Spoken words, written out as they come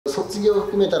卒業を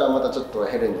含めたらまたちょっと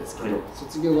減るんですけど、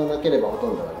卒業がなければほと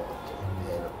んどが残っ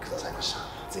てくださいました。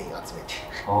全員集めて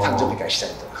誕生日会した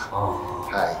りとか、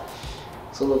はい、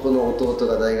その子の弟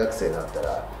が大学生になった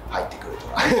ら入ってくると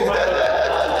か。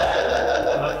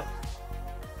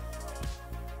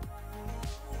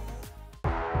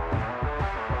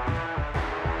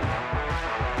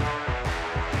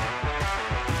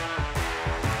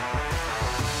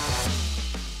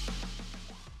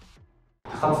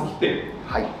高槻店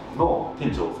の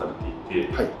店長をされてい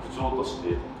て、はい、部長とし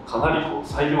てかなり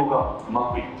採用がう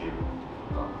まくいっているよ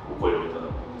うなお声をいただくん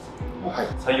ですけれども、はい、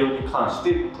採用に関して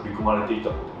取り組まれていた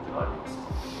ことってありますか？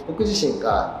僕自身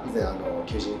が以前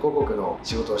求人広告の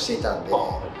仕事をしていたんで、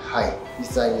はい、実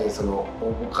際にその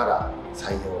応募から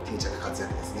採用、定着、活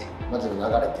躍ですねまでの流れ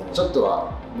っていうのはちょっと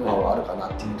はノウハウはあるかな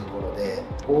っていうところで、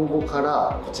応募か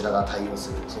らこちらが対応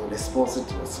するそのレスポンスっ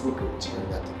ていうのはすごく重要に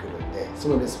なってくるんで、そ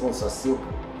のレスポンスはすごく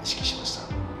意識しました。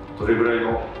どれぐらい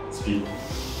のスピード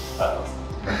あります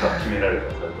か？なんか決められた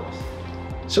りされてまし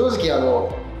た？正直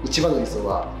一番の理想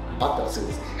はあったらすぐ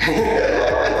ですね。メ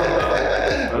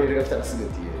ールが来たらすぐっ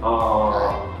ていう。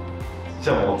はい、じ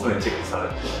ゃあもう常にチェックされ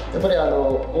て、やっぱり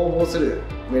応募する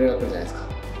メールが来るじゃないですか。っ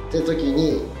ていう時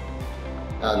に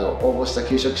応募した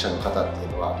求職者の方ってい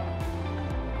うのは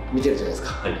見てるじゃないです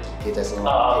か、はい、携帯その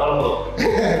まま。なるほ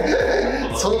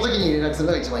ど。その時に連絡する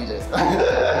のが一番いいじゃないですか。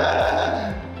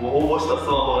もう応募したス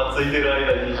マホがついてる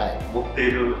間に、はい、持って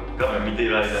いる画面見てい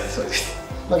る間に。そうです。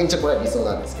一応これは理想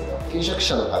なんですけど、求職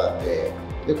者の方って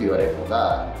よく言われるの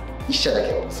が1社だ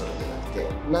け応募するんじゃなくて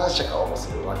何社か応募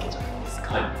するわけじゃないです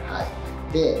か。はいは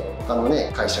い、で他の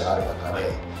ね会社がある中で、はい、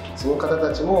その方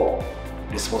たちも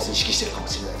レスポンス意識してるかも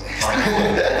しれないじゃない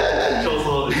ですか。競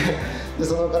争ですで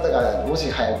その方がも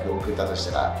し早く送ったと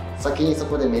したら先にそ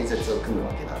こで面接を組む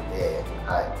わけなんで、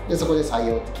はい、でそこで採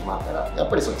用って決まったらやっ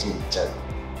ぱりそっちに行っちゃう、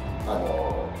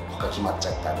他決まっち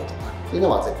ゃったねとかっていう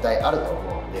のは絶対あると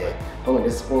思うんで、この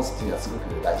レスポンスっていうのはすごく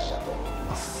大事だと思い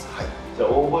ます。はい、じゃあ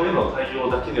応募への対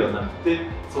応だけではなくて、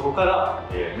そこから、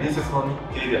面接の日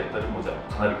程であったりもじゃ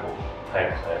あかなり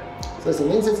早く。そうです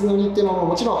ね、面接の日程も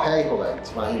もちろん早い方が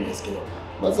一番いいんですけど、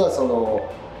まずはそ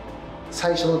の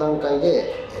最初の段階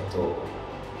で、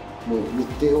もう日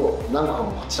程を何個か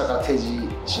もこちらから提示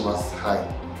します。は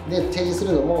い、で提示す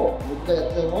るのも僕がや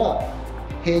ってるのは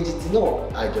平日の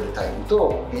アイドルタイム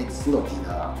と平日のディ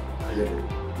ナー、夜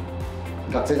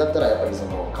学生だったらやっぱりそ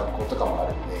の学校とかもあ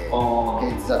るんで、平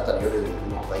日だったら夜の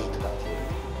方がいいとかっていう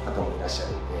方もいらっしゃ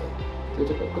るんで、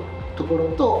というとこ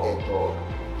ろと、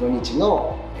土日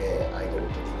の、アイドルと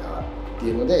ディナーって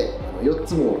いうので4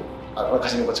つもあらか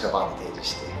じめこっちからバンって提示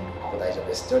して、ここ大丈夫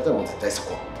ですって言われたらもう絶対そ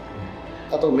こ。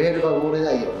あとメールが埋もれ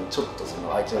ないようにちょっとそ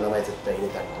の相手の名前絶対入れ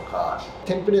たりとか、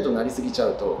テンプレートになりすぎちゃ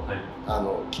うと、はい、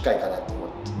機械かなって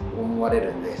思われ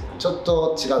るんで、ちょっ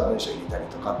と違う文章入れたり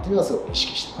とかっていうのはすごく意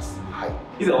識してます。はい、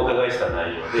以前お伺いした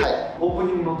内容で、はい、オープ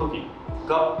ニングの時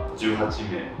が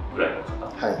18名ぐらいの方、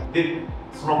はい、で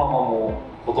そのままも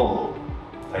うほとん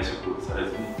ど退職され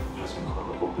ずに18名の方が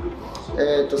残ってるって話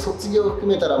を。卒業を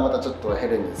含めたらまたちょっと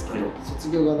減るんですけど、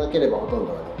卒業がなければほとん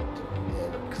どが残っ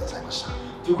てくださいました。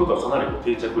ということはかなり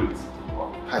定着率っていうの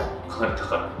はかなり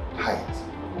高いんです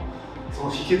けども、その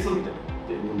秘訣みたいなのって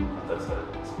あったりされる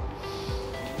んですか？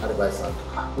アルバイトさんと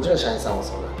か、もちろん社員さんも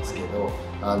そうなんですけど、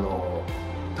誕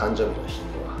生日の日に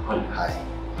は、はい、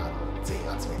全員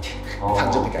集めて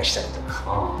誕生日会したりとか、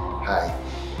は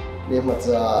い、年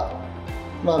末は、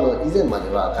以前まで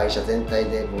は会社全体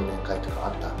で忘年会とかあ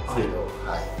ったんですけど、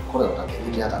はい、コロナの関係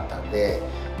できなかったんで、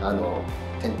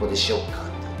店舗でしようかっ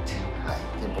て言って、はい、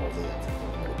店舗の全員集め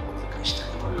てした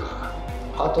りとか、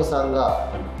パートさん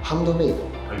がハンドメイド、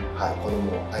はい、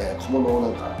小物をな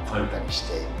んか作ったりし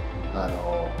て、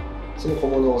その小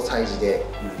物を催事で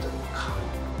売るというか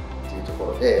っていうとこ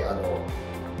ろで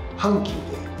半期で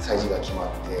催事が決まっ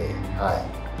て、はい、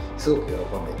すごく喜んで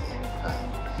て、は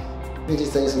い、で実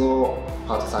際にその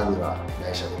パートさんには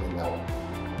内緒でみんなを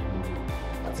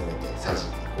集めて催事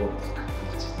に行こうみたいな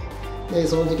形で、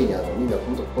その時にみんな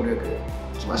本当快く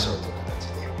行きましょうという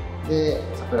形で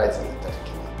サプライズに行った時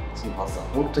にそのパートさん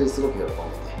本当にすごく喜んでて、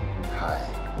は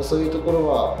い、そういうところ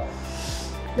は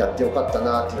やってよかった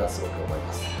なっていうのはすごく思い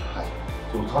ます。はい、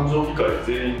その誕生日会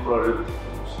全員来られるってお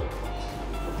っしゃったんで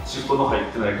すけど、シフトの入っ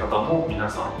てない方も皆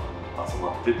さん集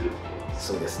まってっていうところ。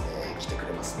そうですね、来てく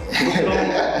れますね。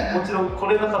もちろん来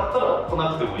れなかったら来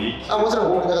なくてもいい。もち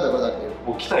ろん来れなかったら来なくて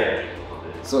もう来たいということ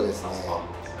で。そうですね。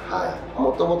はい、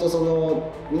もともと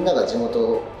みんなが地元と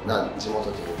いう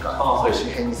かそういう周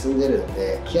辺に住んでるん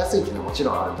で来やすいっていうのはもち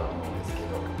ろんあるとは思うんですけ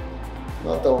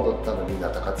ど、あとは多分みんな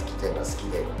高槻店が好き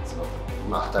で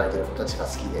働いてる子たちが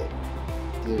好きでっ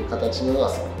ていう形のが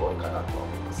すごく多いかなと思い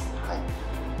ます。はい、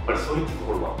ぱりそういったと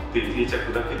ころもあって、定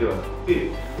着だけではなくて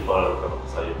リファラルからの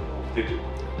採用も多くてというこ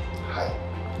とで。はい、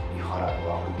リファラル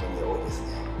は本当に多いですね。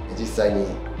実際に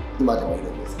今でもい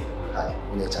るんですけど、はい、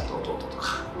お姉ちゃんと弟と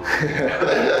か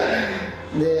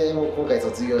でもう今回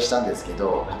卒業したんですけ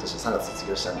ど、今年3月卒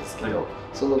業したんですけど、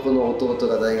その子の弟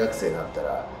が大学生になった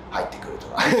ら入ってくると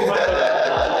かなん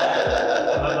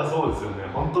かそうですよね。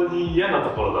本当に嫌な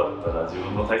ところだったら自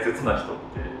分の大切な人っ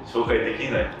て紹介で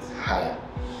きないんですよ。はい。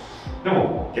で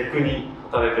も逆に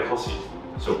働いてほしい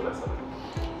紹介される。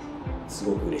す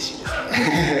ごく嬉しいです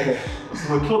ね。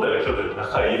その兄弟は兄弟で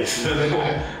仲いいですよね。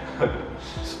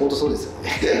本当そうですよ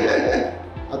ね。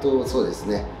あとそうです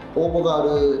ね。応募があ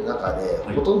る中で、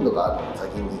ほとんどが座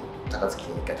銀に高槻に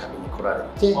1回食べに来られて、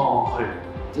っ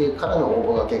ていうからの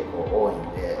応募が結構多いん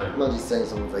で、まあ実際に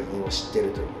その座銀を知って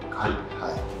るというか、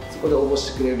そこで応募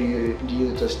してくれる理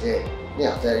由として、ね、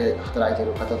働いてい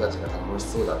る方たちが楽し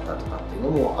そうだったとかっていうの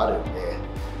もあるんで、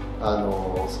そ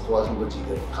こは本当従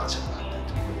業員に感謝だったり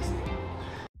とかですね。